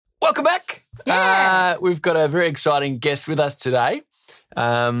Welcome back. Yeah. We've got a very exciting guest with us today.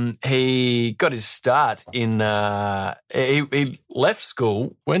 He got his start in he left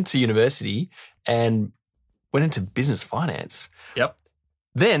school, went to university and went into business finance. Yep.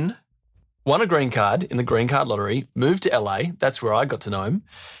 Then won a green card in the green card lottery, moved to LA. That's where I got to know him,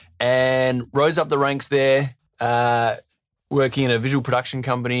 and rose up the ranks there, working in a visual production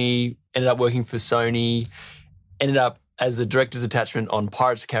company, ended up working for Sony, ended up as the director's attachment on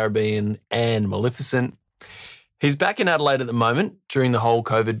Pirates of the Caribbean and Maleficent. He's back in Adelaide at the moment during the whole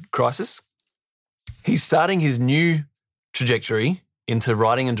COVID crisis. He's starting his new trajectory into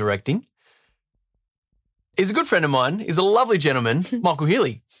writing and directing. He's a good friend of mine. He's a lovely gentleman, Michael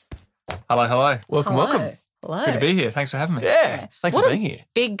Healy. Hello. Welcome, welcome. Hello. Good to be here. Thanks for having me. Yeah, thanks What for a being here.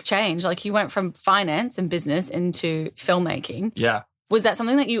 Big change. Like you went from finance and business into filmmaking. Yeah. Was that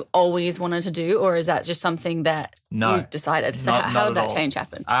something that you always wanted to do, or is that just something that No. you decided? So Not how at did that all. change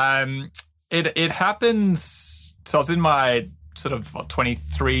happen? It happens. So I was in my sort of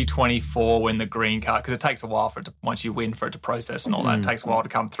 23, 24 when the green card, because it takes a while for it to, once you win, for it to process and all that. It takes a while to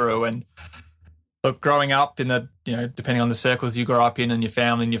come through. And look, growing up in the, depending on the circles you grow up in and your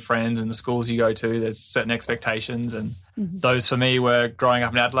family and your friends and the schools you go to, there's certain expectations. And those for me were growing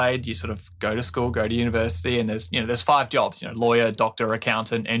up in Adelaide, you sort of go to school, go to university, and there's 5 jobs, lawyer, doctor,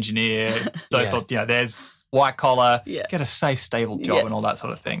 accountant, engineer, those sort, there's white collar, get a safe, stable job and all that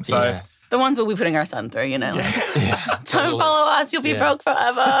sort of thing. So The ones we'll be putting our son through, like, don't totally. follow us, you'll be broke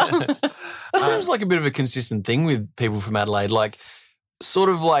forever. That seems like a bit of a consistent thing with people from Adelaide, like sort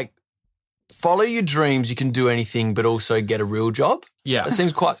of like follow your dreams, you can do anything, but also get a real job. yeah. That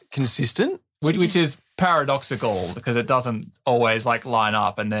seems quite consistent. Which is paradoxical because it doesn't always line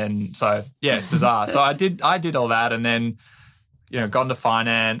up, and then it's bizarre. So I did all that, and then got into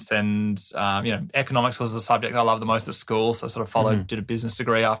finance, and economics was the subject I loved the most at school. So I sort of followed, did a business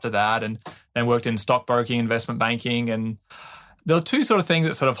degree after that, and then worked in stockbroking, investment banking, and there were 2 sort of things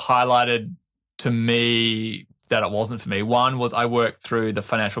that sort of highlighted to me that it wasn't for me. One was I worked through the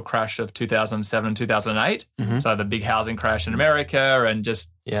financial crash of 2007 and 2008. So the big housing crash in America, and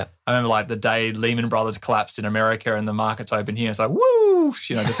just, I remember the day Lehman Brothers collapsed in America and the markets opened here. It's like, whoo,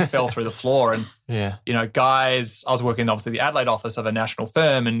 just fell through the floor. And, guys, I was working obviously the Adelaide office of a national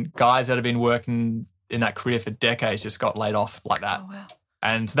firm, and guys that had been working in that career for decades just got laid off like that. Oh, wow.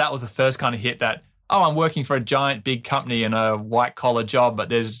 And so that was the first kind of hit that, I'm working for a giant big company in a white collar job, but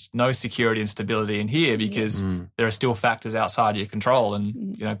there's no security and stability in here because there are still factors outside your control,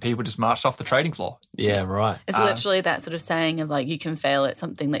 and people just marched off the trading floor. Yeah, right. It's literally that sort of saying of you can fail at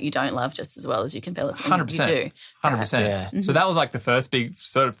something that you don't love just as well as you can fail at something that you do. 100%. Yeah. So that was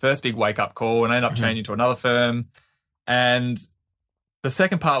the first big wake up call, and I ended up changing to another firm. And the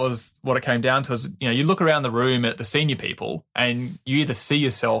second part was what it came down to is, you look around the room at the senior people and you either see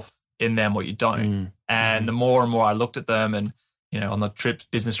yourself in them or you don't. And the more and more I looked at them, and on the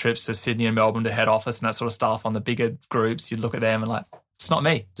business trips to Sydney and Melbourne to head office and that sort of stuff, on the bigger groups, you'd look at them and it's not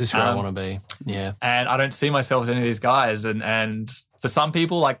me. This is where I want to be. Yeah. And I don't see myself as any of these guys. And for some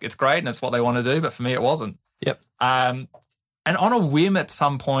people, it's great and it's what they want to do, but for me it wasn't. Yep. And on a whim at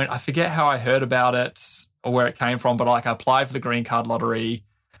some point, I forget how I heard about it or where it came from, but I applied for the green card lottery,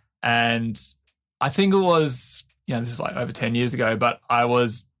 and I think it was, this is over 10 years ago, but I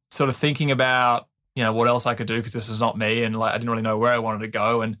was sort of thinking about, what else I could do because this is not me, and I didn't really know where I wanted to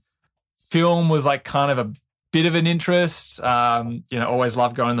go. And film was kind of a bit of an interest. Always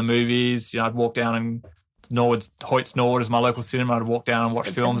loved going to the movies. I'd walk down and Hoyt's Norwood is my local cinema. I'd walk down and watch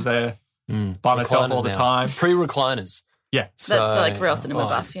films there by myself all the time. Pre-recliners. Yeah. That's real cinema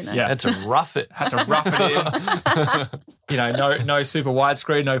buff, Yeah. Had to rough it. In. No super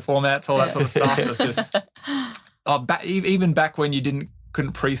widescreen, no formats, all that sort of stuff. It was just even back when you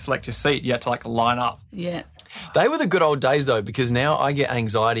couldn't pre-select your seat, you had to line up. Yeah. They were the good old days though, because now I get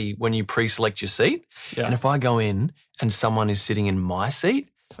anxiety when you pre-select your seat. Yeah. And if I go in and someone is sitting in my seat,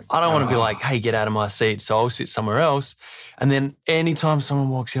 I don't want to be like, hey, get out of my seat. So I'll sit somewhere else. And then anytime someone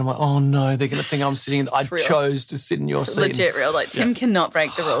walks in, I'm like, oh no, they're going to think I'm sitting. I real. chose to sit in your It's seat. legit real. Tim cannot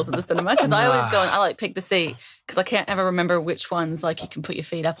break the rules of the cinema, because I always go and I pick the seat because I can't ever remember which ones you can put your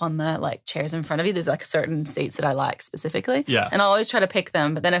feet up on the chairs in front of you. There's certain seats that I like specifically. Yeah. And I always try to pick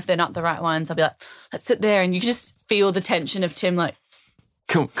them, but then if they're not the right ones, I'll be like, let's sit there, and you can just feel the tension of Tim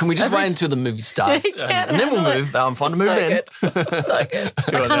Can we just wait until the movie starts You can't and then we'll handle it. move? I'm fine to move then. Good. So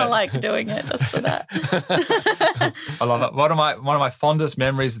good. I kind of like doing it just for that. I love it. One of my fondest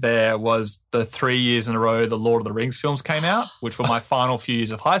memories there was the 3 years in a row the Lord of the Rings films came out, which were my final few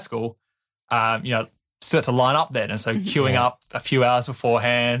years of high school. Start to line up then, and so queuing up a few hours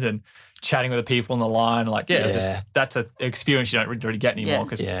beforehand, and chatting with the people on the line. Like, it's just, Yeah. that's an experience you don't really get anymore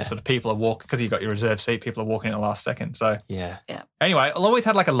because Yeah. sort of people are walking, because you've got your reserved seat, people are walking at the last second. So Yeah. anyway, I always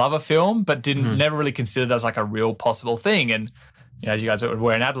had like a love of film, but never really considered it as like a real possible thing. And as you guys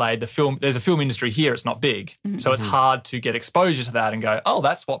were in Adelaide, there's a film industry here. It's not big, so it's hard to get exposure to that and go, oh,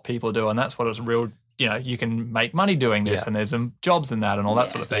 that's what people do, and that's what it's real. You can make money doing this, and there's some jobs in that, and all that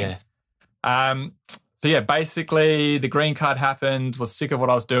sort of thing. Yeah. So basically the green card happened. Was sick of what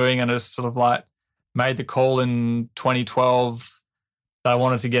I was doing, and I just sort of like made the call in 2012 that I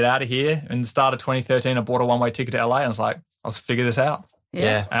wanted to get out of here. And the start of 2013, I bought a one-way ticket to LA, and I was like, I'll figure this out.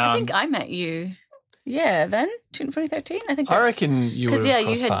 Yeah. I think I met you. Yeah, then 2013. I think. I reckon you would have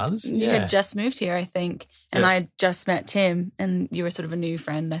crossed you paths. had just moved here, I think, and I had just met Tim, and you were sort of a new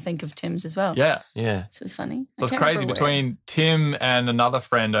friend, I think, of Tim's as well. Yeah. Yeah. So it was funny. So it's crazy between Tim and another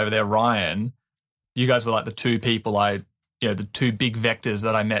friend over there, Ryan. You guys were like the two people the two big vectors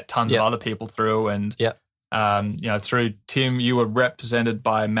that I met tons of other people through. And, through Tim, you were represented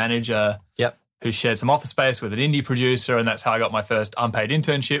by a manager who shared some office space with an indie producer. And that's how I got my first unpaid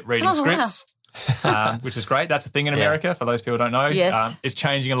internship reading scripts, which is great. That's a thing in America, for those people who don't know. Yes. It's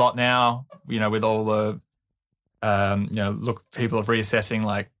changing a lot now, with all the, people are reassessing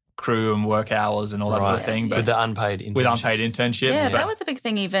like crew and work hours and all that sort of thing. But with the unpaid internships. With unpaid internships. Yeah, that was a big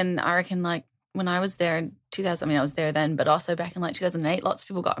thing even, I reckon, like when I was there in 2000, I was there then, but also back in like 2008, lots of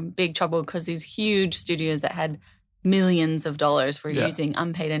people got in big trouble because these huge studios that had millions of dollars were using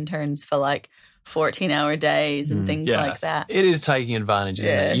unpaid interns for like 14-hour days and things like that. It is taking advantage,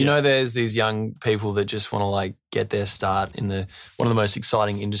 isn't it? You know, there's these young people that just want to like get their start in one of the most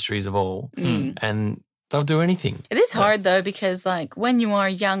exciting industries of all, and they'll do anything. It is hard though, because like when you are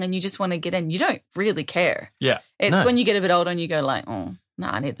young and you just want to get in, you don't really care. Yeah. It's when you get a bit older and you go like, oh, no,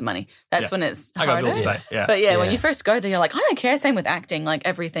 I need the money. That's when it's harder. I got bills to pay. Yeah. But when you first go there, you're like, I don't care. Same with acting. Like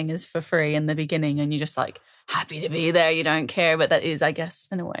everything is for free in the beginning and you're just like happy to be there. You don't care. But that is, I guess,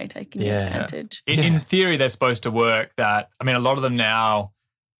 in a way, taking advantage. In theory, they're supposed to work that. I mean, a lot of them now,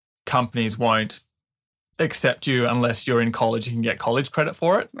 companies won't accept you unless you're in college. You can get college credit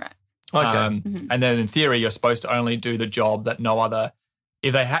for it. Right. Okay. And then in theory, you're supposed to only do the job that no other.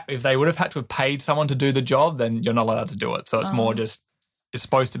 If they would have had to have paid someone to do the job, then you're not allowed to do it. So it's more just, it's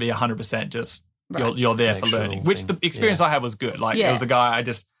supposed to be 100% just you're there for learning. Which the experience I had was good. Like there was a guy, I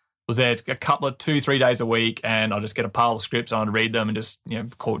just was there a couple of 2-3 days a week, and I'll just get a pile of scripts and I'd read them and just do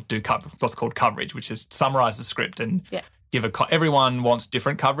what's called coverage, which is summarize the script and give everyone wants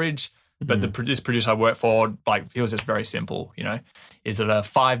different coverage. But this producer I worked for, like, it was just very simple, Is it a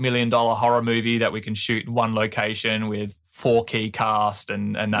 $5 million horror movie that we can shoot in one location with 4 key cast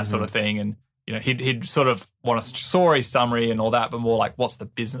and that sort of thing? And, he'd sort of want a story summary and all that, but more like, what's the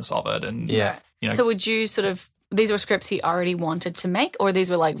business of it? And, So would you sort of, these were scripts he already wanted to make, or these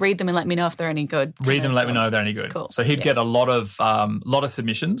were like, read them and let me know if they're any good? Read them, let me know if they're any good. Cool. So he'd get a lot of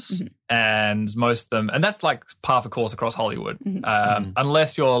submissions, and most of them, and that's like par for course across Hollywood.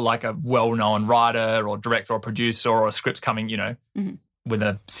 Unless you're like a well-known writer or director or producer, or a script's coming, with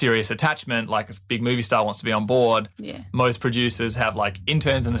a serious attachment, like a big movie star wants to be on board. Yeah. Most producers have like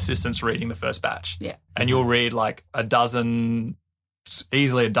interns and assistants reading the first batch. Yeah. And you'll read like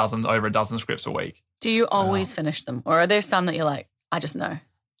easily over a dozen scripts a week. Do you always finish them, or are there some that you're like, I just know?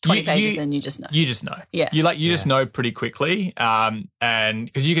 20 pages in, you just know. You just know. Yeah. You just know pretty quickly. And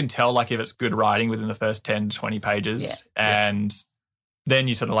because you can tell like if it's good writing within the first 10 to 20 pages. Yeah. And then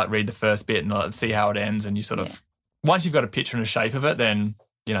you sort of like read the first bit and see how it ends. And you sort of, once you've got a picture and a shape of it, then,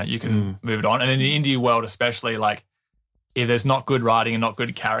 you can move it on. And in the indie world especially, like if there's not good writing and not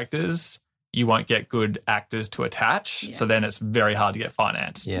good characters, you won't get good actors to attach. Yeah. So then it's very hard to get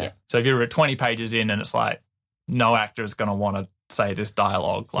financed. Yeah. So if you're 20 pages in and it's like no actor is going to want to say this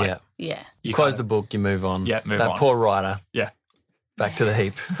dialogue. Like, you close the book, you move on. Yeah, move on. That poor writer. Yeah. Back to the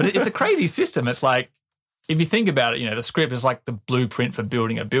heap. But it's a crazy system. It's like, if you think about it, the script is like the blueprint for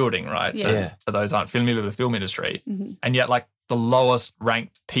building a building, right? Yeah. For those who aren't familiar with the film industry. And yet like the lowest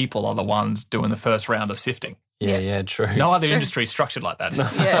ranked people are the ones doing the first round of sifting. Yeah, true. No other industry is structured like that.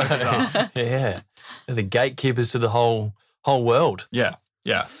 It's so bizarre. Yeah. They're the gatekeepers to the whole world. Yeah.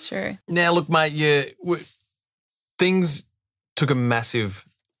 It's true. Now, look, mate, things took a massive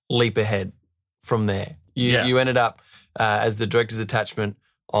leap ahead from there. You ended up as the director's attachment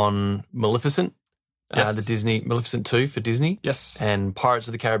on Maleficent, the Disney, Maleficent 2 for Disney. Yes. And Pirates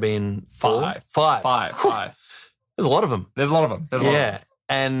of the Caribbean 4. 5. There's a lot of them.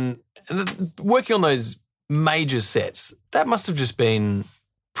 And working on those major sets, that must have just been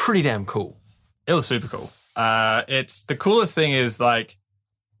pretty damn cool. It was super cool. It's the coolest thing is like,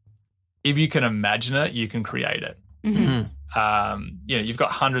 if you can imagine it, you can create it. you've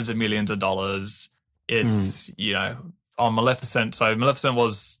got hundreds of millions of dollars. It's, on Maleficent. So Maleficent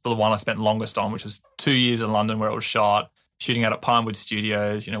was the one I spent longest on, which was 2 years in London where it was shot, shooting out at Pinewood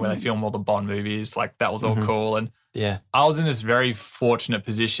Studios, where they film all the Bond movies. Like that was all cool. And I was in this very fortunate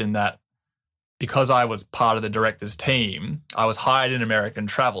position that because I was part of the director's team, I was hired in American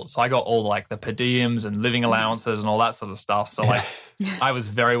travel. So I got all like the per diems and living allowances and all that sort of stuff. So like I was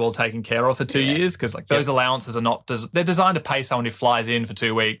very well taken care of for 2 years because like those allowances are not, they're designed to pay someone who flies in for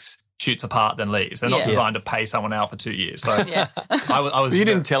 2 weeks, shoots a part, then leaves. They're not designed to pay someone out for 2 years. So I was. You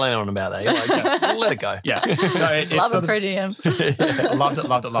didn't tell anyone about that. You're like, just let it go. Yeah. No, Love a per diem.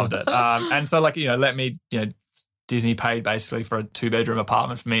 Loved it. And so like, let me, Disney paid basically for a 2-bedroom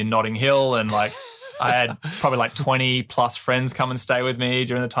apartment for me in Notting Hill, and like I had probably like 20 plus friends come and stay with me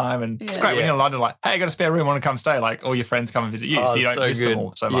during the time, and it's great when you're in London, like, hey, I got a spare room, want to come stay? Like all your friends come and visit you, so you don't miss them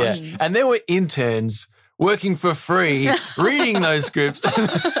all so much. Yeah. And there were interns working for free, reading those scripts.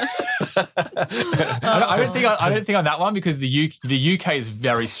 I don't think on that one because the UK is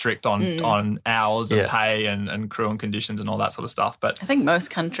very strict on hours and pay and crew and conditions and all that sort of stuff. But I think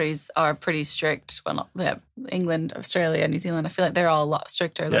most countries are pretty strict. Well, not England, Australia, New Zealand. I feel like they're all a lot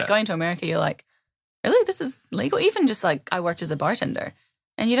stricter. Like going to America, you're like, really, this is legal? Even just like I worked as a bartender,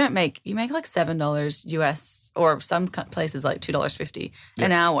 and you make like $7 US, or some places like $2.50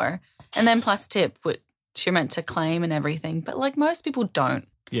 an hour, and then plus tip, which you're meant to claim and everything. But like most people don't.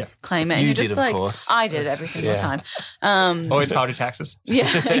 Claim it. And You you're just did, of like, course. I did every single time. Always filed your taxes. Yeah,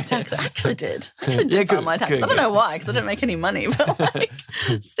 exactly. I actually did. File my taxes. I don't know why, because I didn't make any money, but like,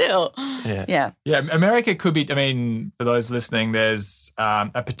 still. Yeah. America could be, I mean, for those listening, there's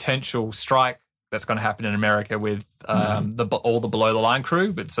a potential strike that's going to happen in America with all the below the line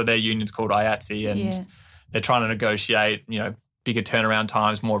crew. So their union's called IATSE, and they're trying to negotiate, bigger turnaround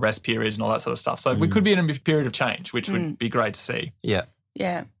times, more rest periods and all that sort of stuff. So we could be in a period of change, which would be great to see. Yeah.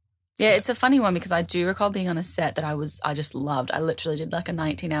 Yeah, it's a funny one because I do recall being on a set that I just loved. I literally did like a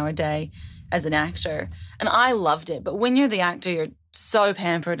 19-hour day as an actor, and I loved it. But when you're the actor, you're so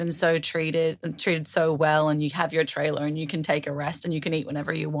pampered and so treated so well, and you have your trailer and you can take a rest and you can eat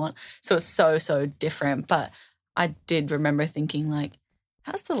whenever you want. So it's so different. But I did remember thinking like,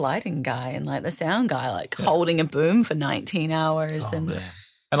 how's the lighting guy and like the sound guy like holding a boom for 19 hours? And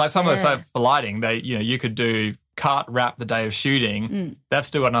like some of the stuff for lighting, they you could do cart wrap the day of shooting. They've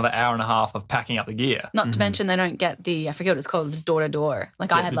still got another hour and a half of packing up the gear. Not to mention they don't get I forget what it's called, the door-to-door.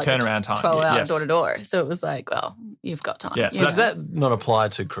 Like I had like turnaround time. 12-hour door-to-door. So it was like, well, you've got time. Yeah. So does that not apply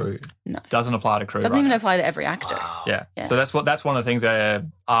to crew? No. Doesn't apply to crew. Doesn't even apply to every actor. Wow. Yeah. So that's one of the things they're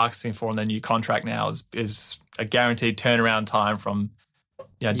asking for in their new contract now is a guaranteed turnaround time from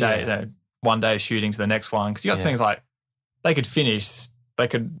 1 day of shooting to the next one. Because you got things like they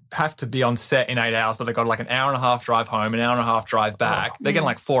could have to be on set in 8 hours, but they've got like an hour and a half drive home, an hour and a half drive back. They're getting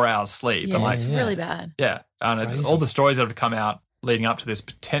like 4 hours sleep. Yeah, and like, it's really bad. Yeah. And all the stories that have come out leading up to this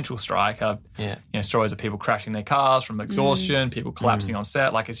potential strike are stories of people crashing their cars from exhaustion, people collapsing on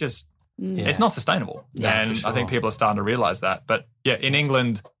set. Like it's just, it's not sustainable. Yeah, and for sure. I think people are starting to realise that. But yeah, in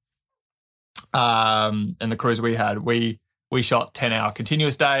England and the cruise we had, we shot 10-hour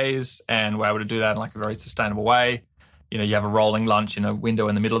continuous days and we're able to do that in like a very sustainable way. You have a rolling lunch in a window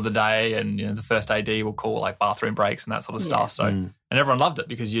in the middle of the day, and the first AD will call like bathroom breaks and that sort of stuff. So, and everyone loved it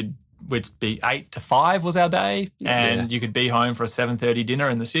because we'd be 8 to 5 was our day, and you could be home for a 7:30 dinner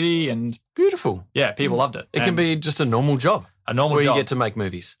in the city, and beautiful. Yeah, people loved it. It can be just a normal job, where you get to make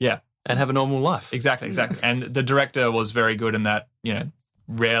movies, and have a normal life. Exactly. And the director was very good in that.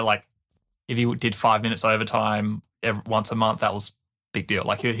 Rare like if he did 5 minutes overtime once a month, that was. Big deal.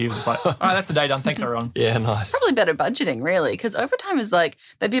 Like he was just like, all right, that's the day done. Thanks, everyone. Yeah, nice. Probably better budgeting, really, because overtime is like,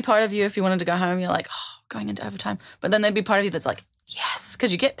 they'd be a part of you if you wanted to go home. You're like, going into overtime. But then there'd be part of you that's like, yes,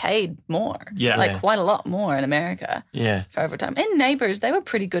 because you get paid more. Yeah. Like quite a lot more in America. Yeah. For overtime. And Neighbours, they were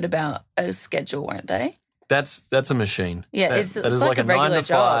pretty good about a schedule, weren't they? That's a machine. Yeah, that is like a 9 to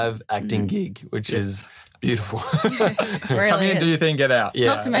 5 acting gig, which is beautiful. Really come in, do your thing, get out. Yeah,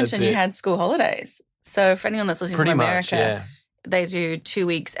 not to mention you had school holidays. So for anyone that's listening pretty from America, much, they do 2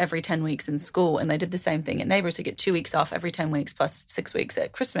 weeks every 10 weeks in school, and they did the same thing at Neighbours. You get 2 weeks off every 10 weeks plus 6 weeks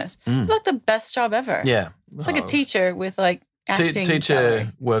at Christmas. It's like the best job ever. Yeah. It's like a teacher with like acting teacher salary.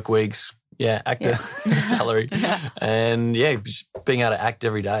 Work weeks. Yeah, actor salary. And just being able to act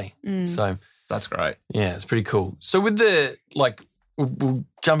every day. So that's great. Yeah, it's pretty cool. So with we'll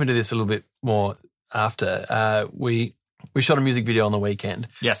jump into this a little bit more after. We shot a music video on the weekend.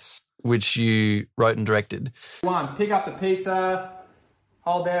 Yes. Which you wrote and directed. One, pick up the pizza,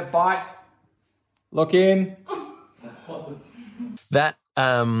 hold there, bite, look in. That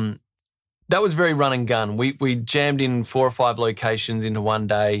that was very run and gun. We jammed in 4 or 5 locations into one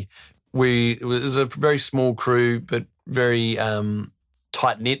day. It was a very small crew, but very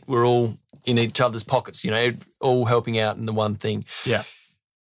tight knit. We're all in each other's pockets, all helping out in the one thing. Yeah.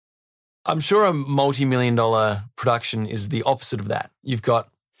 I'm sure a multi-million-dollar production is the opposite of that. You've got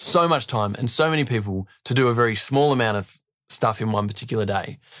so much time and so many people to do a very small amount of stuff in one particular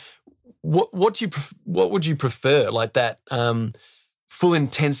day. What would you prefer, like that full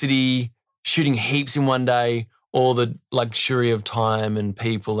intensity, shooting heaps in one day, or the luxury of time and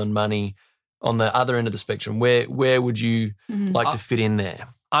people and money on the other end of the spectrum? Where would you like to fit in there?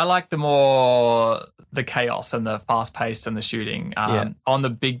 I like the chaos and the fast paced and the shooting. On the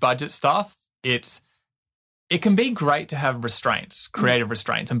big budget stuff, it can be great to have restraints, creative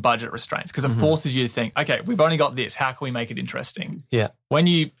restraints and budget restraints, because it forces you to think, okay, we've only got this. How can we make it interesting? Yeah. When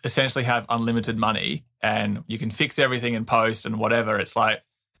you essentially have unlimited money and you can fix everything in post and whatever, it's like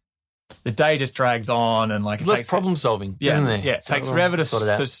the day just drags on and it's less problem solving, isn't there? Yeah, it takes forever to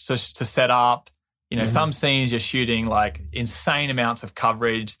set up. Some scenes you're shooting like insane amounts of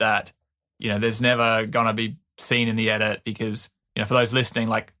coverage that, there's never going to be seen in the edit because, for those listening,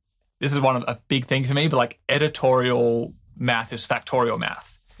 like this is one of a big thing for me, but like editorial math is factorial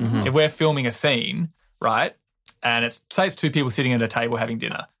math. If we're filming a scene, right, and say it's 2 people sitting at a table having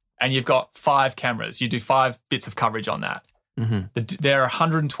dinner and you've got 5 cameras, you do 5 bits of coverage on that. There are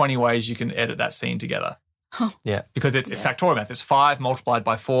 120 ways you can edit that scene together. Yeah. Because it's factorial math. It's 5 multiplied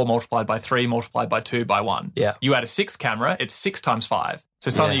by 4 multiplied by 3 multiplied by 2 by 1. Yeah. You add a 6 camera, it's 6 times 5. So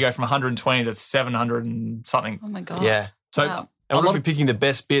suddenly you go from 120 to 700 and something. Oh my God. Yeah. So wow. And what if you're picking the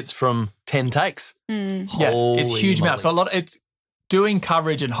best bits from 10 takes? Yeah, it's huge amounts. So it's doing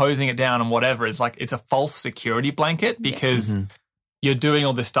coverage and hosing it down and whatever is like it's a false security blanket because you're doing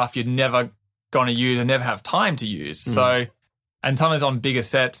all this stuff you're never going to use and never have time to use. So, and sometimes on bigger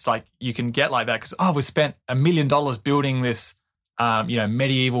sets, like you can get like that because, we spent $1 million building this,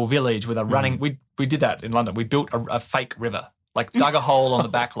 medieval village with a running, we did that in London. We built a fake river, like dug a hole on the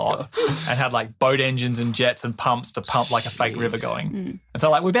back lot and had like boat engines and jets and pumps to pump like a fake river going. And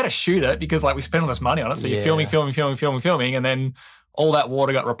so like, we better shoot it because like we spent all this money on it. So you're filming. And then all that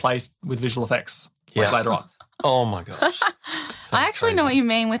water got replaced with visual effects later on. Oh my gosh. I actually know what you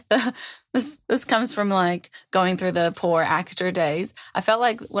mean with this comes from like going through the poor actor days. I felt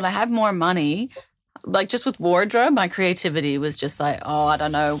like when I had more money, like just with wardrobe, my creativity was just like, I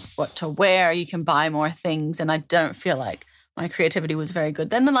don't know what to wear. You can buy more things. And I don't feel like my creativity was very good.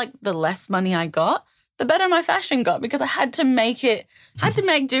 Then the less money I got, the better my fashion got because I had to make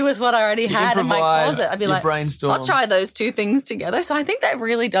do with what I already had in my closet. I'd be like, brainstorm. I'll try those 2 things together. So I think that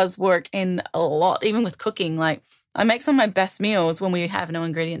really does work in a lot, even with cooking. Like I make some of my best meals when we have no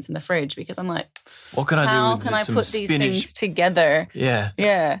ingredients in the fridge because I'm like, what can I do how with can I some put these spinach? things together? Yeah.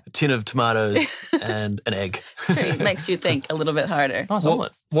 Yeah. A tin of tomatoes and an egg. It makes you think a little bit harder. Nice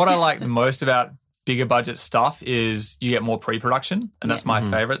omelette. What I like the most about bigger budget stuff is you get more pre-production, and that's my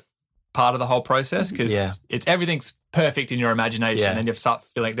favorite part of the whole process because it's everything's perfect in your imagination and you have to start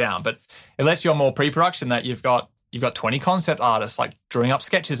filling it down. But it lets you on more pre-production that you've got 20 concept artists like drawing up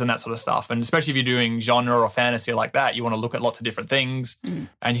sketches and that sort of stuff. And especially if you're doing genre or fantasy like that, you want to look at lots of different things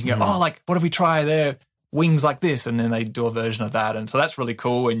and you can go, what if we try their wings like this? And then they do a version of that. And so that's really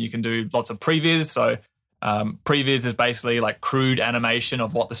cool. And you can do lots of previs. So previs is basically like crude animation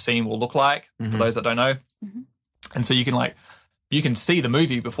of what the scene will look like for those that don't know. And so you can see the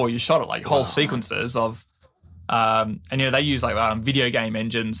movie before you shot it, like whole sequences of, and they use like video game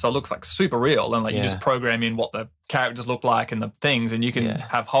engines, so it looks like super real, and like you just program in what the characters look like and the things, and you can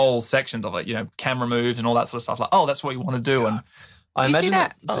have whole sections of it, camera moves and all that sort of stuff. Like, that's what you want to do, and I imagine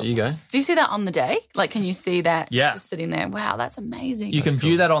that. So you go. Do you see that on the day? Like, can you see that just sitting there? Wow, that's amazing. You can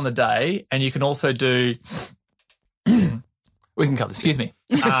view that on the day, and you can also do. We can cut this. Excuse me.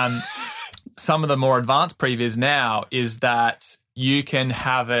 Some of the more advanced previs now is that you can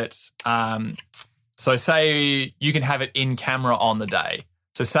have it. So say you can have it in camera on the day.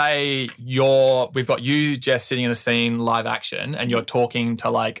 So say we've got you, Jess, sitting in a scene, live action, and you're talking to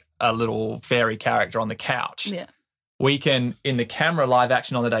like a little fairy character on the couch. Yeah. We can, in the camera live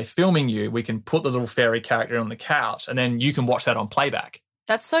action on the day filming you, we can put the little fairy character on the couch and then you can watch that on playback.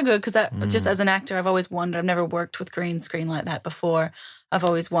 That's so good because just as an actor, I've always wondered, I've never worked with green screen like that before. I've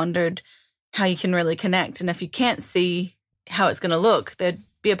always wondered how you can really connect. And if you can't see how it's going to look, there'd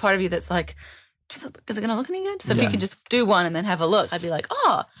be a part of you that's like, is it going to look any good? So if you could just do one and then have a look, I'd be like,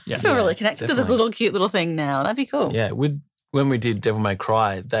 I feel really connected to this little cute little thing now. That'd be cool. Yeah, when we did Devil May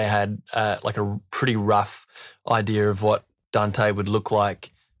Cry, they had like a pretty rough idea of what Dante would look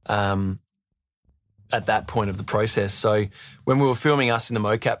like at that point of the process. So when we were filming us in the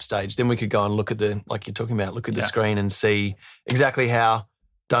mocap stage, then we could go and look at like you're talking about, look at the screen and see exactly how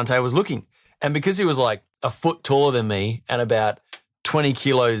Dante was looking. And because he was like a foot taller than me and about 20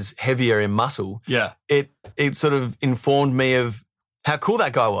 kilos heavier in muscle, it sort of informed me of how cool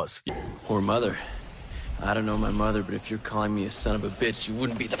that guy was. Poor mother. I don't know my mother, but if you're calling me a son of a bitch, you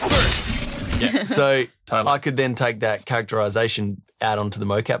wouldn't be the first. Yeah. So totally. I could then take that characterization out onto the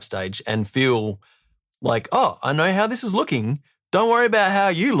mocap stage and feel like, oh, I know how this is looking. Don't worry about how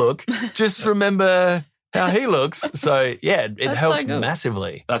you look. Just remember how he looks. So, yeah, it helped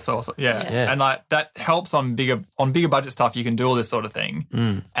massively. That's awesome. Yeah. And like that helps on bigger budget stuff. You can do all this sort of thing.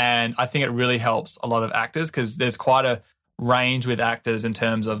 And I think it really helps a lot of actors because there's quite a range with actors in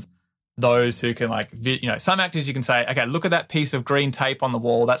terms of those who can some actors you can say, okay, look at that piece of green tape on the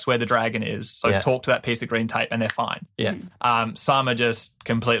wall. That's where the dragon is. So talk to that piece of green tape and they're fine. Yeah. Some are just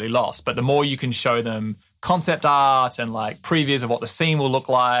completely lost. But the more you can show them concept art and like previews of what the scene will look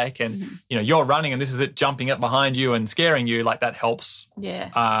like and, you're running and this is it jumping up behind you and scaring you, like that helps. Yeah.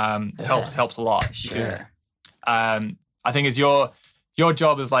 Helps a lot. Sure. Because I think as your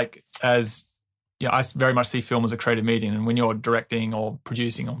job is like as I very much see film as a creative medium, and when you're directing or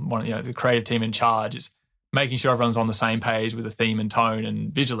producing on the creative team in charge, it's making sure everyone's on the same page with the theme and tone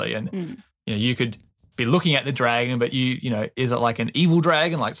and visually. And you could be looking at the dragon, but is it like an evil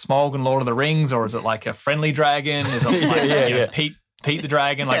dragon like Smaug and Lord of the Rings, or is it like a friendly dragon? Is it like Pete the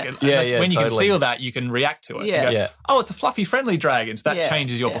dragon? Like when you can see all that, you can react to it. Yeah. Oh, it's a fluffy, friendly dragon. So that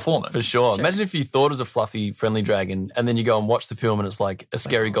changes your performance. For sure. Imagine if you thought it was a fluffy, friendly dragon, and then you go and watch the film and it's like a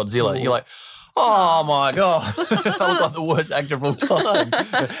scary Godzilla. You're like, oh my God, I look like the worst actor of all time.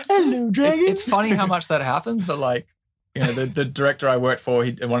 Hello, dragon. It's funny how much that happens, but like, the director I worked for,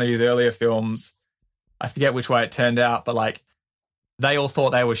 in one of his earlier films, I forget which way it turned out, but like they all thought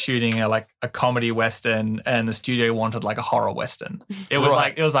they were shooting a comedy Western and the studio wanted like a horror Western. It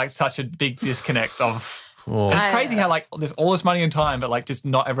was like such a big disconnect of, it's crazy how like there's all this money and time, but like just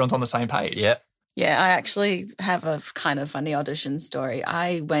not everyone's on the same page. Yeah. Yeah, I actually have a kind of funny audition story.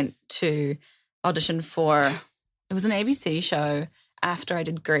 I went to audition for, it was an ABC show after I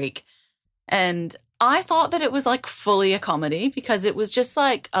did Greek. And I thought that it was like fully a comedy because it was just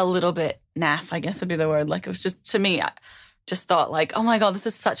like a little bit naff, I guess would be the word. Like it was just, to me, I just thought like, oh my God, this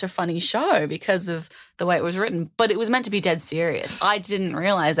is such a funny show because of the way it was written. But it was meant to be dead serious. I didn't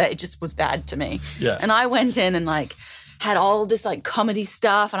realize that. It just was bad to me. Yeah. And I went in and like had all this like comedy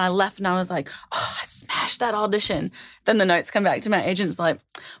stuff and I left and I was like, oh, I smashed that audition. Then the notes come back to my agent's like,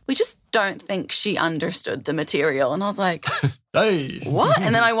 we just don't think she understood the material. And I was like, hey, what?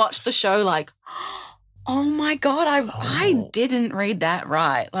 And then I watched the show like, oh my God, I didn't read that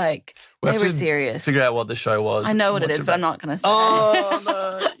right. Like they were serious. Figure out what the show was. I know what it is, but I'm not going to say.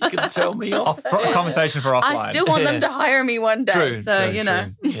 Oh, no. You can tell me off. A conversation for offline. I still want them to hire me one day. True, so,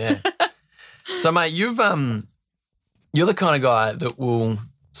 true. Yeah. So, mate, you're the kind of guy that will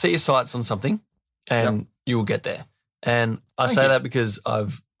set your sights on something and you will get there. And I say that because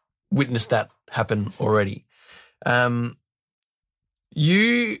I've witnessed that happen already.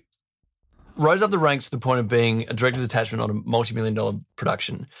 You rose up the ranks to the point of being a director's attachment on a multi-million-dollar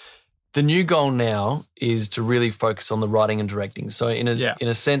production. The new goal now is to really focus on the writing and directing. So in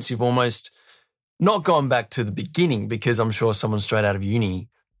a sense, you've almost not gone back to the beginning because I'm sure someone straight out of uni,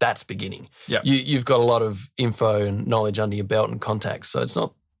 that's beginning. Yeah. You've got a lot of info and knowledge under your belt and contacts. So it's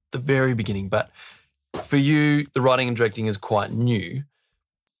not the very beginning. But for you, the writing and directing is quite new.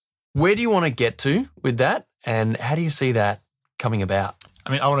 Where do you want to get to with that? And how do you see that coming about?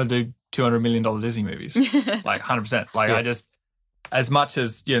 I mean, I want to do $200 million Disney movies, like 100%. Like I just, as much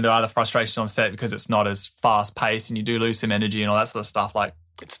as, there are the frustrations on set because it's not as fast paced and you do lose some energy and all that sort of stuff. Like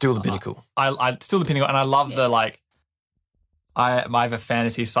it's still the pinnacle. I still the pinnacle. And I love the I have a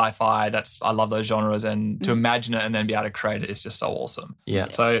fantasy sci-fi I love those genres and to imagine it and then be able to create it is just so awesome. Yeah.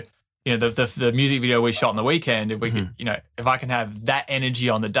 So, the music video we shot on the weekend, if we could, if I can have that energy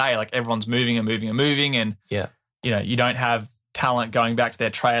on the day, like everyone's moving and moving and moving and, you don't have talent going back to their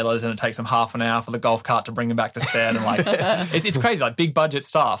trailers and it takes them half an hour for the golf cart to bring them back to set and like it's crazy, like big budget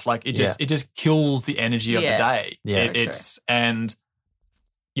stuff. Like it just kills the energy of the day. Yeah. And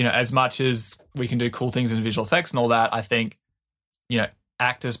as much as we can do cool things in visual effects and all that, I think,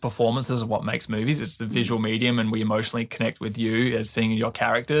 actors' performances are what makes movies. It's the visual medium and we emotionally connect with you as seeing your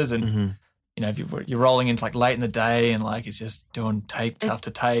characters and if you're rolling into like late in the day and like it's just doing take after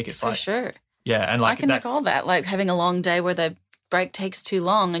take. It's like, for sure. Yeah, and like I can recall that, like having a long day where the break takes too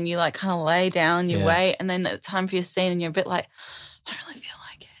long and you like kind of lay down, you wait, and then it's time for your scene and you're a bit like, I don't really feel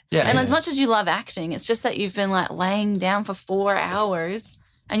like it. Yeah. And as much as you love acting, it's just that you've been like laying down for 4 hours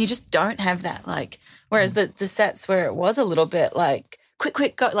And you just don't have that. Like, whereas the sets where it was a little bit like,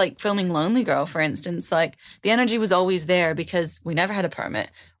 quick, go, like filming Lonely Girl, for instance, like the energy was always there because we never had a permit.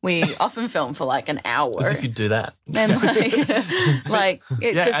 We often filmed for like an hour. As if you do that. And like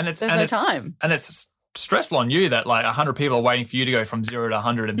it's just, there's no time. And it's stressful on you that like 100 people are waiting for you to go from 0 to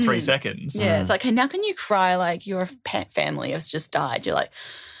 100 in 3 seconds. Yeah, it's like, hey, now can you cry like your family has just died? You're like,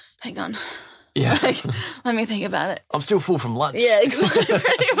 hang on. Yeah. Like, let me think about it. I'm still full from lunch. Yeah,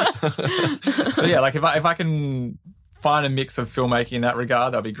 pretty much. So yeah, like if I can find a mix of filmmaking in that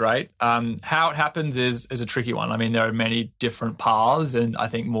regard, that'd be great. How it happens is a tricky one. I mean, there are many different paths, and I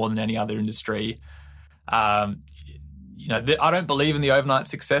think more than any other industry, I don't believe in the overnight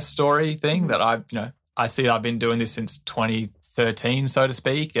success story thing. That I see I've been doing this since 2013, so to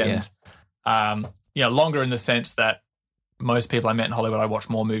speak, and longer in the sense that most people I met in Hollywood, I watched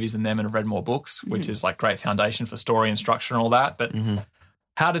more movies than them and have read more books, which is like great foundation for story and structure and all that. But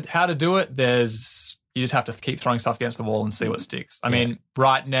how to do it? You just have to keep throwing stuff against the wall and see what sticks. I mean,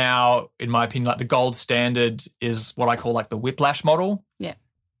 right now, in my opinion, like the gold standard is what I call like the Whiplash model. Yeah.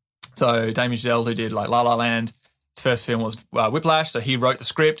 So Damien Chazelle, who did like La La Land, his first film was Whiplash. So he wrote the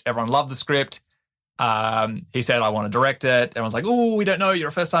script. Everyone loved the script. He said, I want to direct it. Everyone's like, oh, we don't know. You're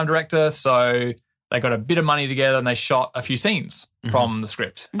a first-time director. So they got a bit of money together and they shot a few scenes from the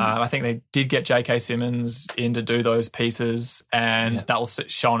script. I think they did get J.K. Simmons in to do those pieces, and that was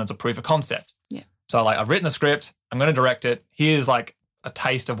shown as a proof of concept. Yeah. So like, I've written the script. I'm going to direct it. Here's like a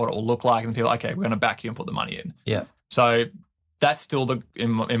taste of what it will look like. And people are like, okay, we're going to back you and put the money in. Yeah. So that's still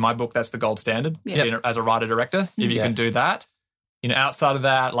in my book, that's the gold standard as a writer-director. If you can do that, outside of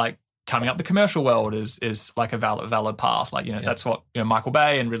that, like, coming up the commercial world is like a valid path. Like, that's what, Michael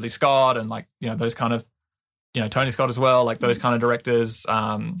Bay and Ridley Scott and like, those kind of, Tony Scott as well, like those kind of directors,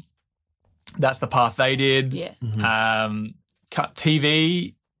 that's the path they did. Yeah.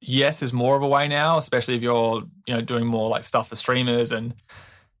 TV, yes, is more of a way now, especially if you're, doing more like stuff for streamers, and,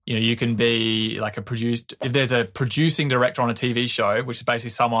 you can be like if there's a producing director on a TV show, which is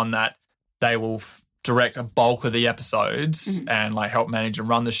basically someone that they will direct a bulk of the episodes and like help manage and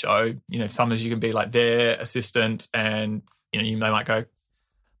run the show. Sometimes you can be like their assistant, and they might go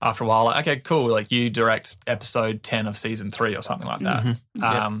after a while like, okay, cool, like you direct episode 10 of season 3 or something like that.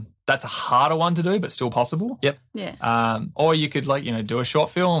 That's a harder one to do, but still possible. Yep. Yeah. Or you could like do a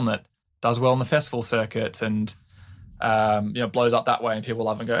short film that does well in the festival circuit and blows up that way, and people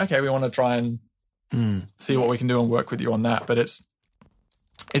love and go, okay, we want to try and see what we can do and work with you on that. But it's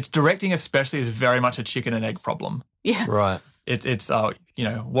directing, especially, is very much a chicken and egg problem. Yeah. Right. It's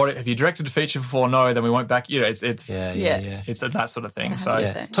what if you directed a feature before? No, then we won't back. It's It's that sort of thing. So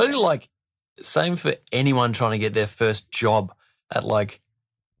yeah. Totally like same for anyone trying to get their first job at like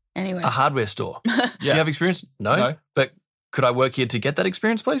Anyway. a hardware store. Do you have experience? No. But could I work here to get that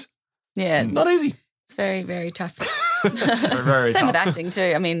experience, please? Yeah. It's not easy. It's very, very tough. very Same tough. with acting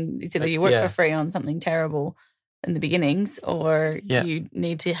too. I mean, it's either you work for free on something terrible in the beginnings, or you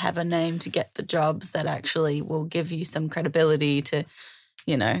need to have a name to get the jobs that actually will give you some credibility to,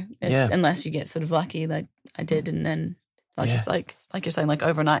 unless you get sort of lucky like I did, and then just like you're saying, like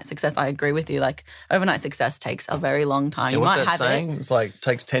overnight success. I agree with you. Like overnight success takes a very long time. Yeah, you what's might that have saying? it. It's like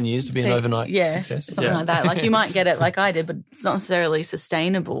takes 10 years to be an overnight success. Something like that. Like you might get it like I did, but it's not necessarily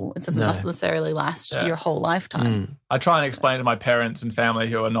sustainable. It doesn't necessarily last your whole lifetime. I try and explain to my parents and family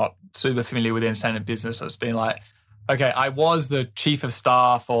who are not super familiar with the entertainment business. It's been like, okay, I was the chief of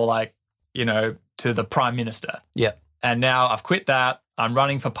staff or like, to the prime minister. Yeah. And now I've quit that. I'm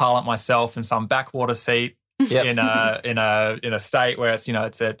running for parliament myself in some backwater seat in a state where it's,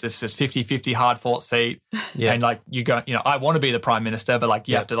 it's just 50-50 hard fought seat. Yeah. And like you go, I want to be the prime minister, but like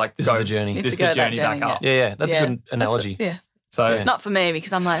you have to like this is the journey. This is the journey back up. Yeah. That's a good analogy. So not for me,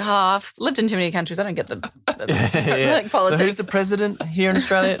 because I'm like, I've lived in too many countries. I don't get the like politics. So who's the president here in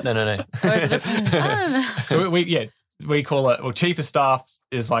Australia? No. Where's the difference? I don't know. So we call it, well, chief of staff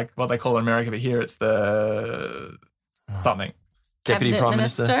is like what they call in America, but here it's the something. Deputy Cabinet Prime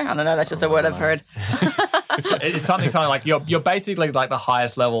Minister? I don't know. That's just a word I've heard. It's something like you're basically like the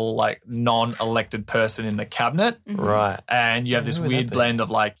highest level like non-elected person in the cabinet, right? And you have this weird blend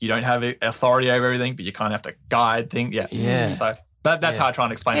of like you don't have authority over everything, but you kind of have to guide things. Yeah. So that's how I try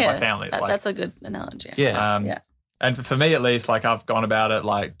and explain it to my family. It's that's a good analogy. Yeah. And for me at least, like I've gone about it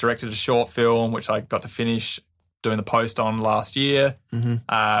like directed a short film which I got to finish doing the post on last year.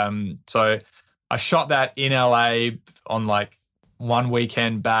 So I shot that in LA on like one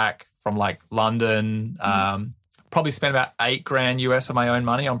weekend back from like London. Probably spent about $8,000 US of my own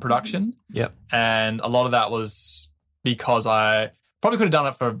money on production. Yep. And a lot of that was because I probably could have done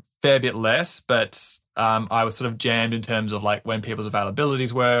it for a fair bit less, but I was sort of jammed in terms of like when people's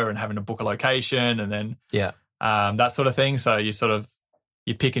availabilities were and having to book a location and then that sort of thing. So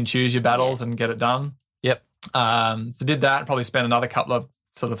you pick and choose your battles and get it done. Yep. So did that, probably spent another couple of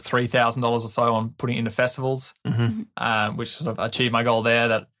sort of $3,000 or so on putting it into festivals, which sort of achieved my goal there.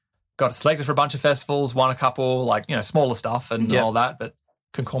 That got selected for a bunch of festivals, won a couple, like, smaller stuff and all that, but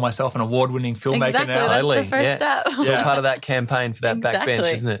can call myself an award-winning filmmaker now. Totally. That's the first step. It's all part of that campaign for that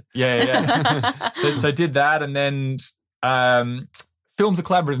backbench, isn't it? Yeah. so did that, and then film's a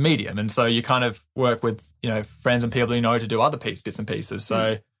collaborative medium, and so you kind of work with, friends and people you know to do other bits and pieces.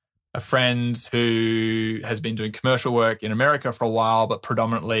 So a friend who has been doing commercial work in America for a while, but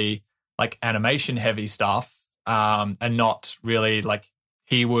predominantly like animation-heavy stuff, and not really like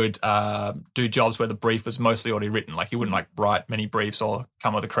he would do jobs where the brief was mostly already written. Like he wouldn't like write many briefs or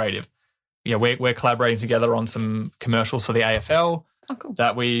come with a creative. We're collaborating together on some commercials for the AFL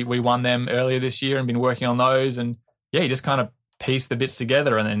that we won them earlier this year and been working on those. And you just kind of piece the bits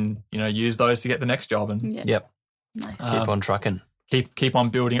together and then, use those to get the next job. And Nice. Keep on trucking. Keep on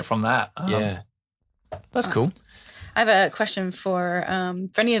building it from that. That's cool. I have a question for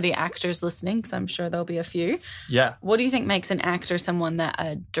any of the actors listening, because I'm sure there'll be a few. Yeah. What do you think makes an actor someone that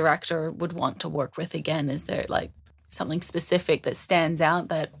a director would want to work with again? Is there like something specific that stands out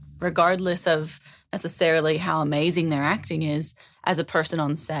that regardless of necessarily how amazing their acting is, as a person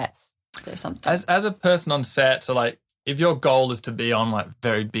on set, is there something? As a person on set, so like if your goal is to be on like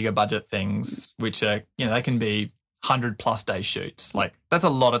very bigger budget things, which are, they can be 100+ day shoots. Like that's a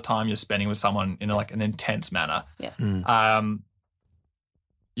lot of time you're spending with someone in like an intense manner. Yeah.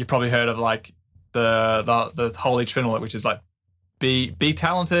 You've probably heard of like the Holy Trinity, which is like be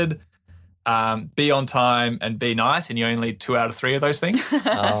talented, be on time, and be nice, and you only need 2 out of 3 of those things.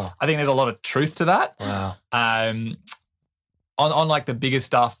 I think there's a lot of truth to that. Wow. On like the bigger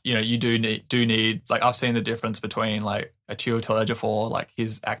stuff, you do need like I've seen the difference between like a Chiwetel Ejiofor, like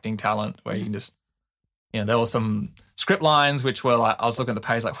his acting talent, where you can just there were some script lines which were like, I was looking at the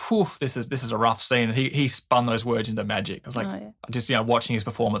page like, whew, this is a rough scene. And he spun those words into magic. I was like, just, watching his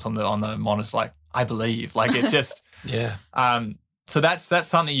performance on the monitor, like, I believe. Like, it's just, so that's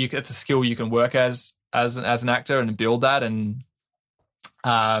something it's a skill you can work as an actor and build that. And,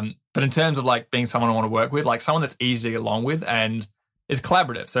 but in terms of like being someone I want to work with, like someone that's easy to get along with and is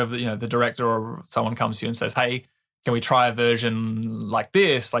collaborative. So if the director or someone comes to you and says, hey, can we try a version like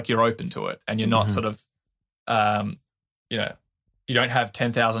this? Like you're open to it and you're not sort of, you don't have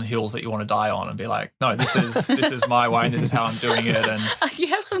 10,000 hills that you want to die on and be like, no, this is my way and this is how I'm doing it. And you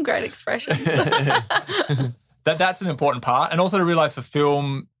have some great expressions. that's an important part. And also to realize for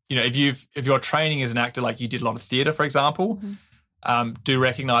film, if you're training as an actor, like you did a lot of theatre, for example, do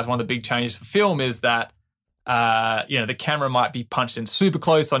recognize one of the big changes for film is that the camera might be punched in super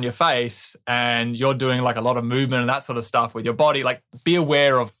close on your face and you're doing like a lot of movement and that sort of stuff with your body. Like be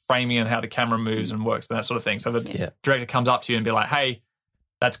aware of framing and how the camera moves and works and that sort of thing. So the director comes up to you and be like, hey,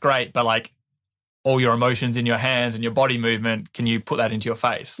 that's great, but like all your emotions in your hands and your body movement, can you put that into your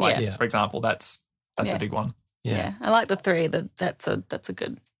face? Like for example, that's a big one. Yeah. I like the 3. That's a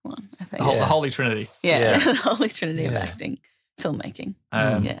good one, I think. The Holy Trinity. Yeah. The Holy Trinity of acting, filmmaking.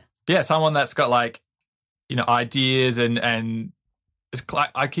 Someone that's got like, ideas and it's,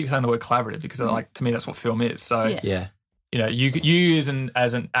 I keep saying the word collaborative because like to me that's what film is. So you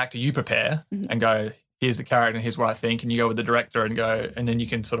as an actor, you prepare and go, here's the character and here's what I think, and you go with the director and go, and then you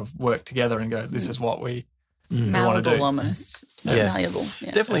can sort of work together and go, this is what we want to do. Almost. Malleable.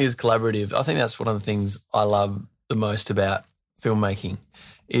 Yeah. Definitely is collaborative. I think that's one of the things I love the most about filmmaking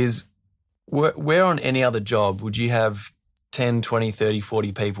is where on any other job would you have 10, 20, 30,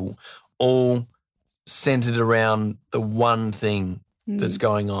 40 people all centered around the one thing that's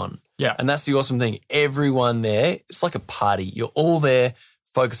going on. Yeah. And that's the awesome thing. Everyone there, it's like a party. You're all there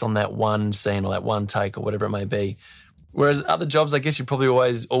focused on that one scene or that one take or whatever it may be. Whereas other jobs, I guess you're probably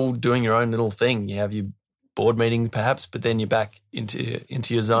always all doing your own little thing. You have your board meeting perhaps, but then you're back into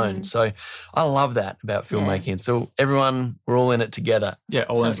your zone. So I love that about filmmaking. So everyone, we're all in it together. Yeah,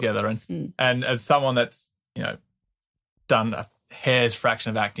 all in together. And as someone that's, done a hair's fraction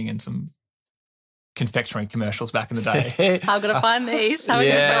of acting in some confectionery commercials back in the day. How can I find these? How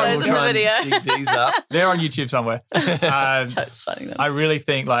can I put those in the video? Dig these up. They're on YouTube somewhere. That's funny. Then. I really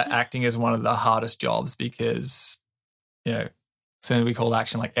think like acting is one of the hardest jobs because, as soon as we call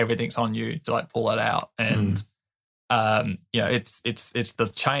action, like everything's on you to like pull it out. And, it's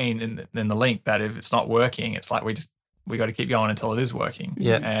the chain and the link that if it's not working, it's like we got to keep going until it is working.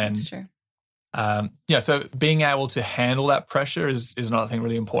 Yeah. And that's true. So being able to handle that pressure is another thing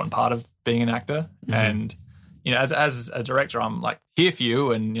really important part of being an actor. And, you know, as a director, I'm like here for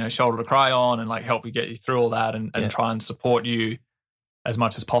you and, you know, shoulder to cry on and like help you get you through all that and try and support you as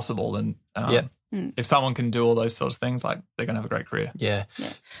much as possible. And if someone can do all those sorts of things, like they're going to have a great career. Yeah.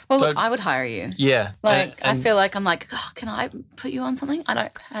 Well, So- look, I would hire you. Yeah. Like, And- I feel like I'm like, can I put you on something? I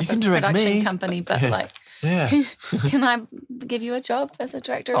don't have You can a direct production me. company, but like, yeah. can I give you a job as a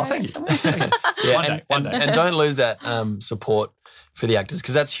director? Oh, thank you. Somewhere? Yeah, One day. and don't lose that support for the actors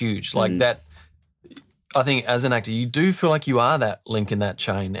because that's huge. Like that, I think as an actor, you do feel like you are that link in that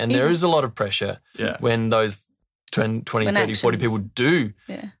chain, and there is a lot of pressure when those 20, 30, 40 people do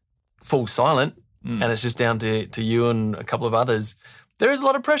fall silent, and it's just down to you and a couple of others. There is a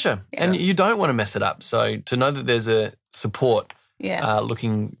lot of pressure, and you don't want to mess it up. So to know that there's a support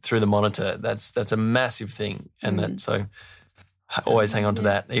looking through the monitor, that's a massive thing, and that so. Always hang on to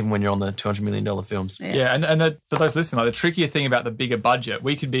that, even when you're on the $200 million films. Yeah, and for those listening, like the trickier thing about the bigger budget,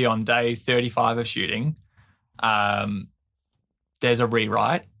 we could be on day 35 of shooting. There's a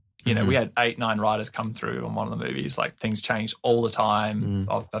rewrite. You know, we had 8-9 writers come through on one of the movies. Like things change all the time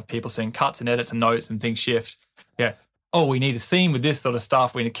of people seeing cuts and edits and notes and things shift. Yeah. Oh, we need a scene with this sort of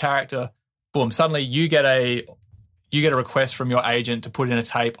stuff. We need a character. Boom. Suddenly you get a request from your agent to put in a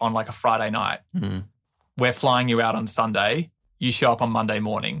tape on like a Friday night. We're flying you out on Sunday. You show up on Monday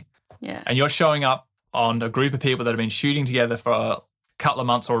morning. Yeah. And you're showing up on a group of people that have been shooting together for a couple of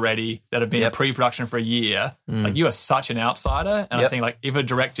months already, that have been in pre-production for a year. Like you are such an outsider. And I think like if a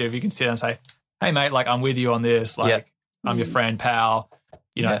director, if you can sit down and say, hey mate, like I'm with you on this, like I'm your friend, pal,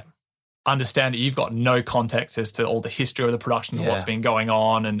 you know, understand that you've got no context as to all the history of the production and what's been going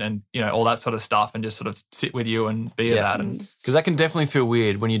on and you know, all that sort of stuff, and just sort of sit with you and be at that. And Because that can definitely feel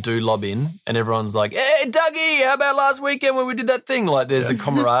weird when you do lob in and everyone's like, hey, Dougie, how about last weekend when we did that thing? Like there's a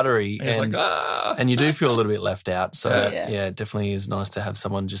camaraderie it's and, like, and you do feel a little bit left out. So, it definitely is nice to have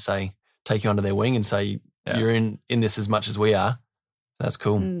someone just say, take you under their wing and say, you're in this as much as we are. That's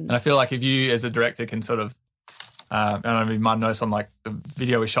cool. And I feel like if you as a director can sort of, I don't know, my notes on like the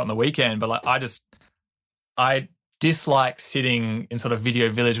video we shot on the weekend, but like I dislike sitting in sort of video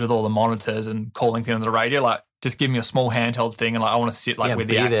village with all the monitors and calling things on the radio. Like just give me a small handheld thing and like I want to sit like with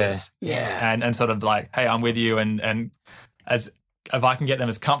the actors. And sort of like, hey, I'm with you and as if I can get them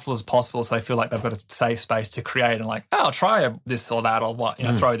as comfortable as possible so they feel like they've got a safe space to create and like, oh, I'll try this or that or what, you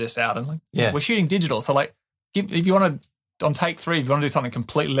know, throw this out. And like, we're shooting digital. So like if you want to, on take 3, if you want to do something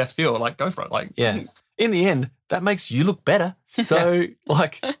completely left field, like go for it. Like, in the end, that makes you look better. So,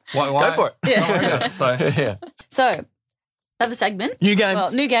 like, why? go for it. So, another segment. New game.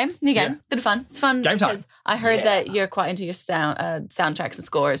 Well, new game. Good fun. It's fun Game time. because I heard that you're quite into your soundtracks and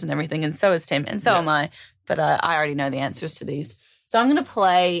scores and everything, and so is Tim, and so am I. But I already know the answers to these. So I'm going to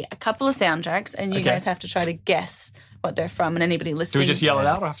play a couple of soundtracks, and you guys have to try to guess what they're from, and anybody listening. Do we just yell it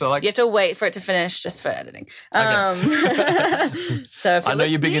out or have to like? You have to wait for it to finish just for editing. So if I know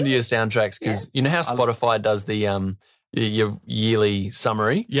you're big into your soundtracks because you know how Spotify does the your yearly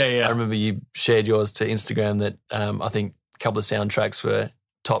summary? Yeah. I remember you shared yours to Instagram that I think a couple of soundtracks were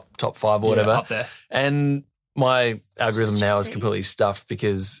top 5 or whatever. Up there. And my algorithm now is completely stuffed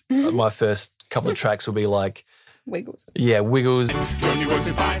because my first couple of tracks will be like Wiggles. Yeah, Wiggles. Johnny works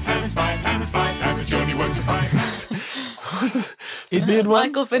at 5 times 5 times 5 times Johnny works at 5. It's the one.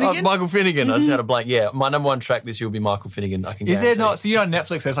 Michael Finnegan? Michael Finnegan. I just had a blank. Yeah, my number 1 track this year will be Michael Finnegan. I can. Is there guarantee. not? So you know, on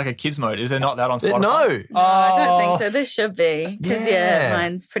Netflix, there's like a kids mode. Is there not that on Spotify? No. No, I don't think so. This should be. Because, Yeah.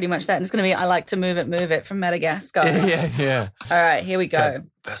 mine's pretty much that. And it's going to be I Like to Move It from Madagascar. Yeah. All right, here we go. Okay.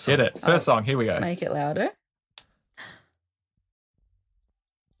 First song. Get it. First song. Here we go. Make it louder.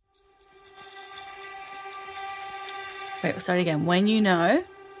 Wait, we'll start again. When you know,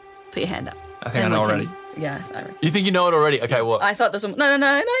 put your hand up. I think And I know we can- already. Yeah, I reckon. You think you know it already? Okay, what? I thought this one. No,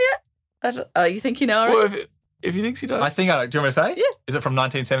 not yet. You think you know already? Well, if he thinks he does. I think I know. Do you want me to say? Yeah. Is it from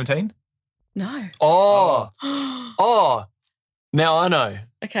 1917? No. Oh. Now I know.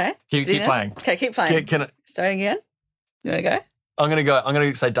 Okay. Keep Do you know? playing. Okay, keep playing. Can I, Starting again. You want to go? I'm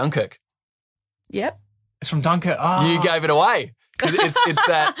gonna say Dunkirk. Yep. It's from Dunkirk. Oh. You gave it away. 'Cause it's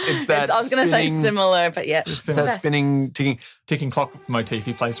that. I was going to say spinning- similar, but yeah. It's that spinning, ticking. ticking clock motif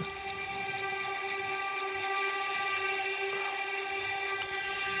he plays.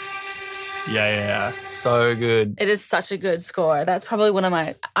 Yeah. So good. It is such a good score. That's probably one of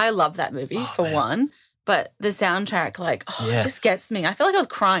my. I love that movie for one, but the soundtrack, it just gets me. I feel like I was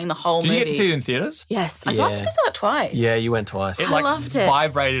crying the whole Did movie. you get to see it in theaters? Yes, I saw it twice. Yeah, you went twice. I loved it.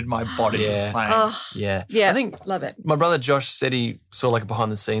 Vibrated my body Yeah. playing. Oh, Yeah. yeah, I think love it. my brother Josh said he saw like a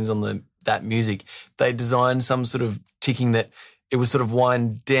behind the scenes on that music. They designed some sort of ticking that it would sort of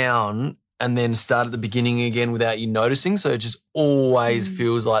wind down and then start at the beginning again without you noticing. So it just always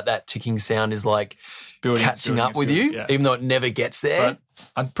feels like that ticking sound is like building catching up its with building. you, Yeah. even though it never gets there. So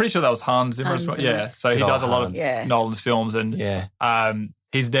I'm pretty sure that was Hans Zimmer. Hans as well. Zimmer. Yeah, so he Good does a old lot Hans. of Yeah. Nolan's films, and Yeah.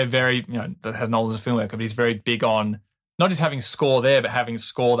 they're very, that has Nolan as a filmmaker, but he's very big on not just having score there, but having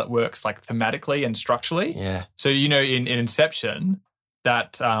score that works like thematically and structurally. Yeah. So, in Inception,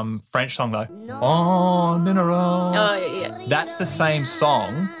 that French song, like, on and around, Oh, yeah. that's the same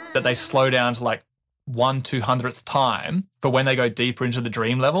song that they slow down to like 1/200th time for when they go deeper into the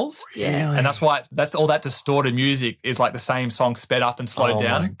dream levels. Yeah. And that's why that's all that distorted music is like the same song sped up and slowed Oh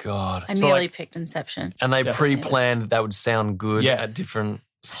down. my God. I So, nearly like- picked Inception. And they Yeah. pre-planned that would sound good Yeah. at different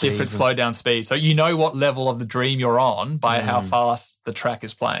speeds. Different slow down speed. So you know what level of the dream you're on by how fast the track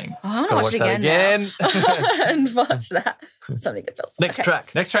is playing. Oh, I want to Gotta watch it watch that again, again. now. And watch that. So many good films. Next Okay.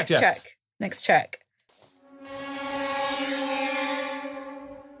 track. Next track, yes. Next track.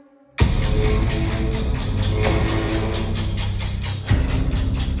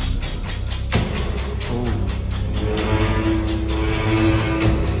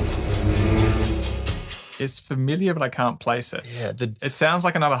 It's familiar, but I can't place it. Yeah. It sounds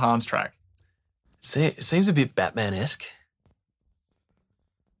like another Hans track. It seems a bit Batman-esque.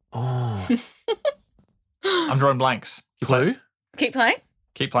 Oh. I'm drawing blanks. Clue? Keep playing.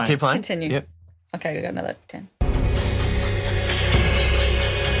 Keep playing. Keep playing. Continue. Yep. Okay, we got another 10.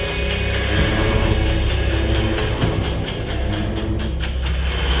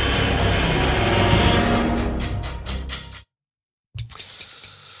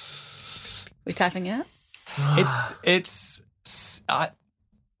 We typing it? It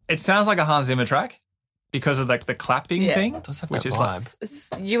sounds like a Hans Zimmer track because of like the clapping Yeah. thing, It does have which that is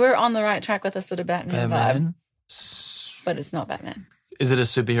vibe. like You were on the right track with a sort of Batman, vibe, Batman. but it's not Batman. Is it a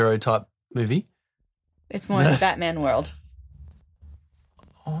superhero type movie? It's more the Batman world.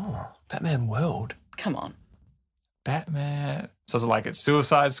 Oh, Batman World. Come on. Batman. So is it like it's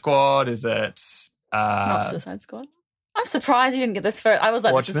Suicide Squad? Is it Not Suicide Squad. I'm surprised you didn't get this first. I was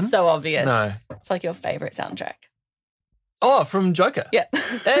like, this Watchmen? is so obvious. No. It's like your favorite soundtrack. Oh, from Joker. Yeah.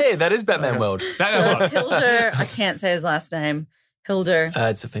 Hey, that is Batman World. Batman That's Hildur. I can't say his last name. Hildur.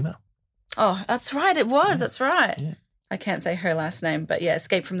 It's a female. Oh, that's right. It was. That's right. Yeah. I can't say her last name, but yeah,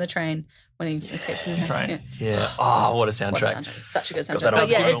 Escape from the Train. When he escaped from the Train. Yeah. Yeah. Oh, what a What a soundtrack. soundtrack. It's such a good Got soundtrack. that But old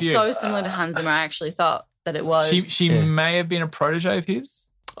yeah, school. it's so similar to Hans Zimmer. I actually thought that it was. She Yeah. may have been a protege of his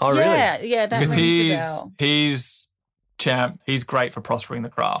Oh, really? Yeah, that because rings a bell. he's great for prospering the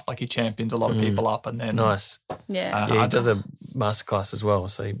craft. Like he champions a lot of people up, and then Nice. Yeah. Yeah, I he does a masterclass as well,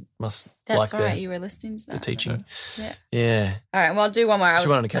 so he must That's like right. the You were listening to that. teaching. Yeah. Yeah. All right. Well, I'll do one more. She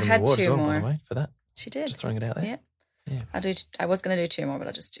won an I Academy had Award as two well, more. by the way, for that. She did. Just throwing it out there. Yeah. Yeah. I was going to do two more, but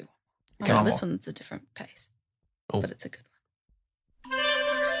I'll just do one. Okay. Oh, this one's a different pace, Oh. but it's a good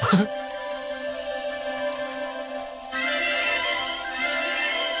one.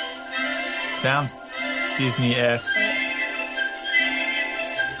 sounds Disney-esque,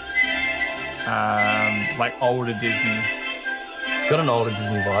 like older Disney. It's got an older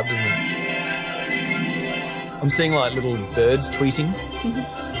Disney vibe, doesn't it? I'm seeing like little birds tweeting.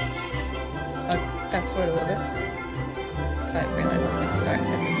 I'll fast forward a little bit. Because I realized I was meant to start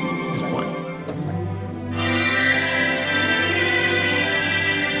at this one. This point. This point.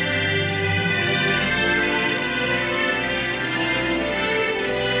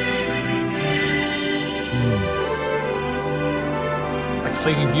 Like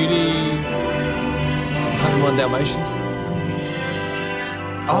Sleeping Beauty. 101 Dalmatians.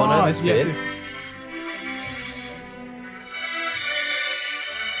 Oh, I know this bit. yes.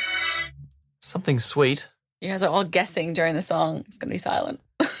 Something sweet. You guys are all guessing during the song. It's going to be silent.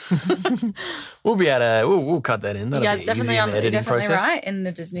 We'll be able to, we'll cut that in. That'll Yeah, be definitely easy in on. the You're editing definitely process. right in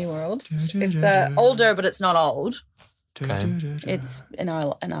the Disney world. It's older, but it's not old. Okay. It's in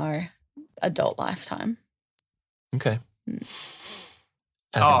our adult lifetime. Okay. Mm.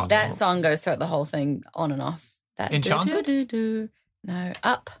 As Oh. in- That song goes throughout the whole thing on and off. That Enchanted? do-do-do-do. No,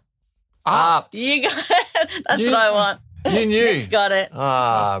 Up. Up. You got it. That's You- what I want. You knew. Nick got it.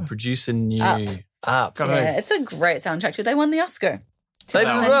 Producer knew. Up. Up. Got Yeah, it's a great soundtrack too. They won the Oscar. They did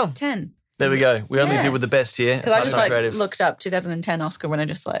as well. 2010. There we go. We only Yeah. did with the best here. Because I just Part-time like creative. looked up 2010 Oscar when I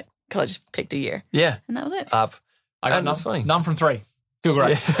just picked a year, Yeah. and that was it. Up. I got And that's funny. none from 3. Feel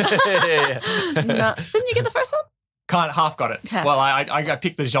great. Yeah. No, didn't you get the first one? Half got it. Yeah. Well, I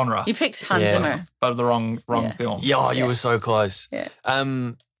picked the genre, You picked Hans Yeah. Zimmer. but the wrong Yeah. film. Yeah, you Yeah. were so close. Yeah.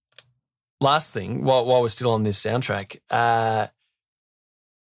 Last thing, while we're still on this soundtrack,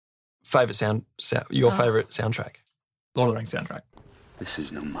 favorite your favorite soundtrack? Lord of the Rings soundtrack. This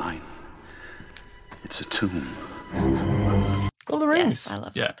is no mine. It's a tomb. Lord of the Rings. Yes, I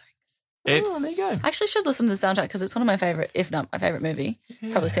love Yeah. Lord of the Rings. It's there you go. I actually should listen to the soundtrack because it's one of my favorite, if not my favorite movie.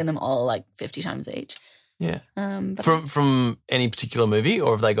 Probably seen them all like 50 times each. Yeah. But From any particular movie,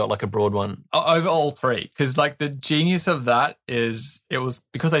 or have they got like a broad one? over all three, because like the genius of that is it was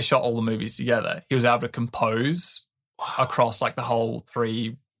because they shot all the movies together. He was able to compose across like the whole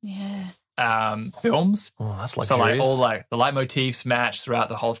three films. Oh, that's So like luxurious. all like the leitmotifs match throughout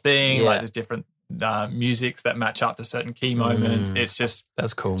the whole thing. Yeah. Like there's different musics that match up to certain key moments. It's just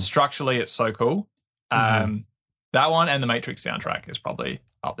That's cool. structurally, it's so cool. That one and the Matrix soundtrack is probably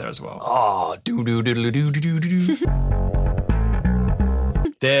up there as well. Oh, do do do do do do do do.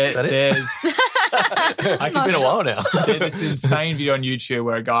 There's It's been a while now. there's this insane video on YouTube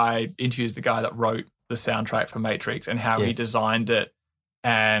where a guy interviews the guy that wrote the soundtrack for Matrix and how he designed it,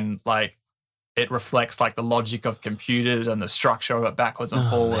 and like it reflects like the logic of computers and the structure of it backwards and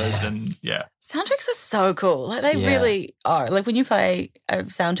forwards, and soundtracks are so cool. Like they Yeah. really are. Like when you play a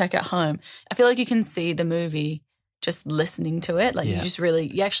soundtrack at home, I feel like you can see the movie just listening to it. Like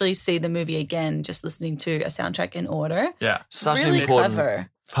you actually see the movie again just listening to a soundtrack in order. yeah. Such really an important clever.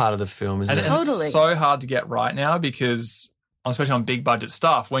 part of the film, isn't And it? Totally. it's so hard to get right now because, especially on big budget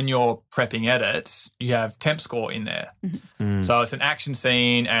stuff, when you're prepping edits, you have temp score in there. So it's an action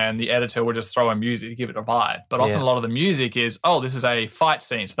scene and the editor will just throw in music to give it a vibe. But often a lot of the music is, this is a fight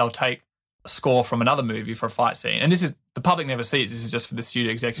scene. So they'll take a score from another movie for a fight scene. And this is, the public never sees, this is just for the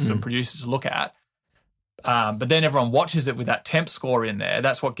studio executives and producers to look at. But then everyone watches it with that temp score in there.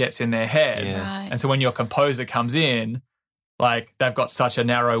 That's what gets in their head. Yeah. Right. And so when your composer comes in, like they've got such a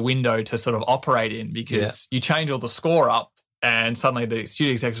narrow window to sort of operate in because you change all the score up and suddenly the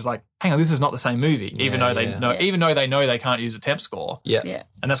studio executive's like, hang on, this is not the same movie, even though they know they can't use a temp score. Yeah. Yeah.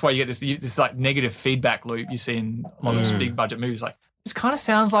 And that's why you get this like negative feedback loop you see in a lot of those big budget movies. Like, this kind of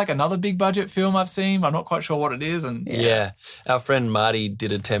sounds like another big budget film I've seen. I'm not quite sure what it is. And Yeah. Our friend Marty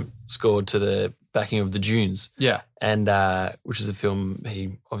did a temp score to the backing of The Dunes. yeah. And which is a film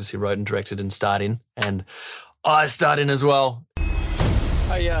he obviously wrote and directed and starred in. And I starred in as well.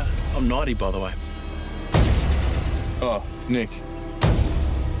 Hey, I'm Naughty, by the way. Oh, Nick.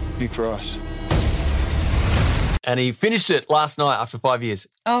 Nick Rice. And he finished it last night after 5 years.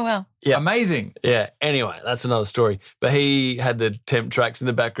 Oh, wow. Yeah. Amazing. Yeah, anyway, that's another story. But he had the temp tracks in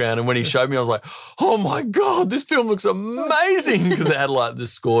the background, and when he showed me, I was like, oh my God, this film looks amazing, because it had like the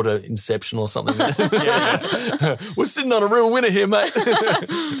score to Inception or something. We're sitting on a real winner here, mate.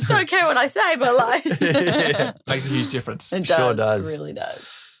 Don't care what I say, but like Makes a huge difference. it Sure does. does. It really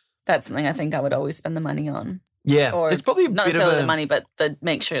does. That's something I think I would always spend the money on. Yeah, Or it's probably a not bit of necessarily a... the money, but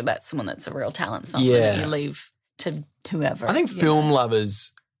make sure that's someone that's a real talent. It's not something that Yeah. you leave to whoever. I think you film know.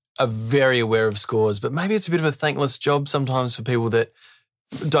 lovers are very aware of scores, but maybe it's a bit of a thankless job sometimes for people that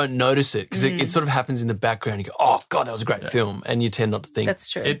don't notice it, because it sort of happens in the background. You go, oh, God, that was a great film. And you tend not to think. That's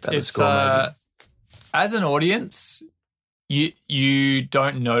true. About the It's score, maybe. as an audience, you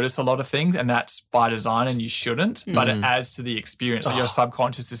don't notice a lot of things, and that's by design, and you shouldn't. But it adds to the experience. Like your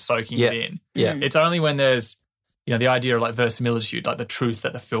subconscious is soaking Yeah. it in. Yeah. It's only when there's the idea of like verisimilitude, like the truth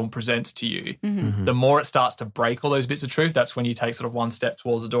that the film presents to you. The more it starts to break all those bits of truth, that's when you take sort of one step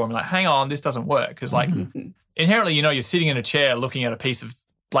towards the door and be like, hang on, this doesn't work. Because like inherently, you're sitting in a chair looking at a piece of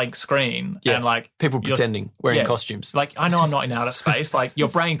blank screen and like People you're- pretending, wearing costumes. Like, I know I'm not in outer space. Like, your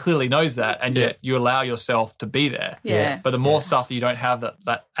brain clearly knows that, and yet you allow yourself to be there. Yeah. But the more stuff you don't have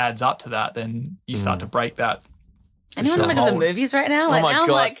that adds up to that, then you start to break that. Anyone want to go to the movies right now? Like, oh my now God.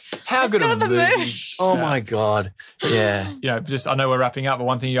 I'm like, How let's good go are to the the movies? movies. Oh my God. Yeah. Just I know we're wrapping up, but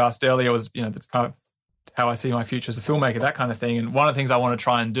one thing you asked earlier was, that's kind of how I see my future as a filmmaker, that kind of thing. And one of the things I want to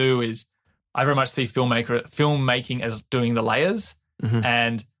try and do is I very much see filmmaking as doing the layers.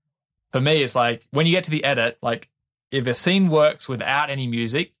 And for me, it's like when you get to the edit, like if a scene works without any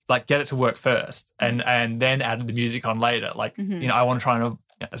music, like get it to work first and then add the music on later. Like, I want to try and,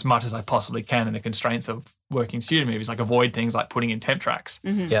 as much as I possibly can in the constraints of working studio movies, like avoid things like putting in temp tracks.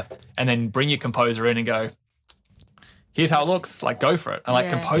 Yeah. And then bring your composer in and go, here's how it looks, like go for it. And like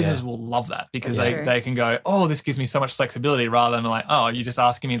Yeah. composers will love that because That's true. they can go, oh, this gives me so much flexibility, rather than like, oh, you're just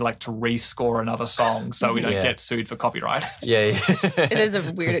asking me to like to rescore another song so we don't Yeah. get sued for copyright. Yeah. It is a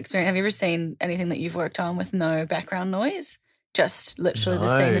weird experience. Have you ever seen anything that you've worked on with no background noise? Just literally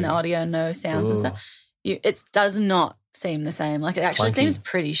the same in No. audio, no sounds and stuff. It does not seem the same. Like it actually Clunky. seems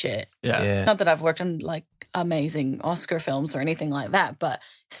pretty shit. Yeah. Yeah. Not that I've worked on like amazing Oscar films or anything like that, but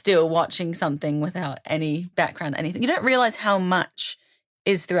still watching something without any background, anything. You don't realize how much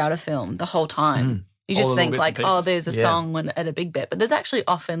is throughout a film the whole time. You All just the little think bits like, and oh, pieces. there's a Yeah. song when at a big bit, but there's actually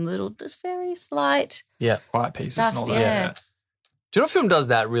often little, just very slight. Yeah. Quiet pieces Stuff, and all that. yeah. Do you know what film does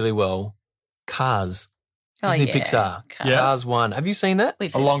that really well? Cars. Oh, Disney yeah. Pixar. Cars. Cars 1. Have you seen that? We've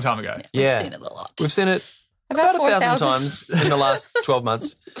A seen long it. time ago. Yeah. We've seen it a lot. We've seen it About about 1,000 4,000. times in the last 12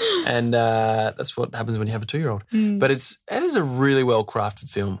 months. And that's what happens when you have a 2-year-old. But it is a really well-crafted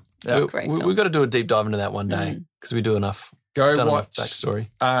film. Yeah. It's a great film. We've got to do a deep dive into that one day because we do enough. Go Done watch. enough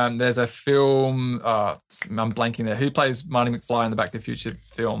backstory. There's a film. I'm blanking there. Who plays Marty McFly in the Back to the Future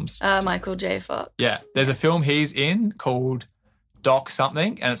films? Michael J. Fox. Yeah, there's a film he's in called Doc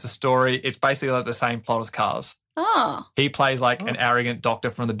something, and it's a story. It's basically like the same plot as Cars. Oh. He plays like an arrogant doctor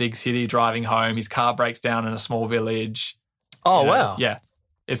from the big city driving home. His car breaks down in a small village. Oh, You know, wow. Yeah.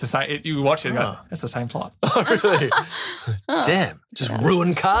 It's the same. You watch it and go, Oh. it's the same plot. Oh, really? Damn. Just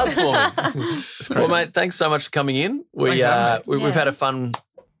ruined Cars for me. Well, mate, thanks so much for coming in. Thanks for having me. We've had a fun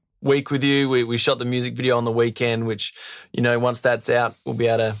week with you. We shot the music video on the weekend, which, once that's out, we'll be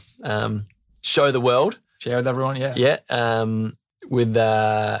able to show the world. Share with everyone, yeah. Yeah. With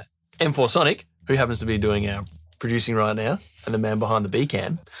M4 Sonic, who happens to be doing our producing right now, and the man behind the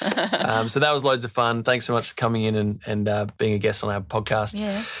B-Cam. So that was loads of fun. Thanks so much for coming in and being a guest on our podcast.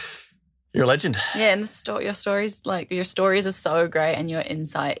 Yeah. You're a legend. Yeah, and your stories are so great, and your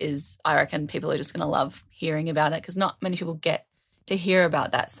insight is, I reckon people are just going to love hearing about it because not many people get to hear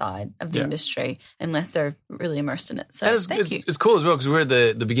about that side of the industry unless they're really immersed in it. So And thank you. it's cool as well because we're at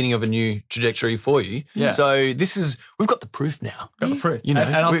the beginning of a new trajectory for you. Yeah. So we've got the proof now. Got the proof. You know,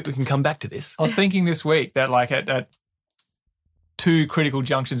 And I was- we can come back to this. I was thinking this week that like at two critical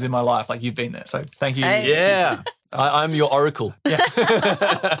junctions in my life, like you've been there. So thank you. Hey. Yeah. I'm your oracle. Yeah.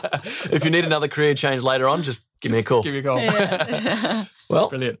 If you need another career change later on, just give me a call. Give you a call. Yeah. Well,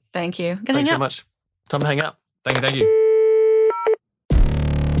 Brilliant. Thank you. Can I thanks hang so up? much. Time to hang up. Thank you.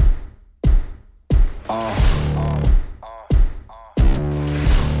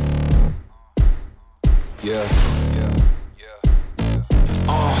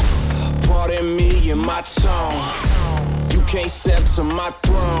 Pardon me and my tone. You can't step to my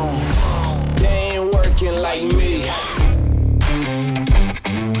throne. They ain't working like me.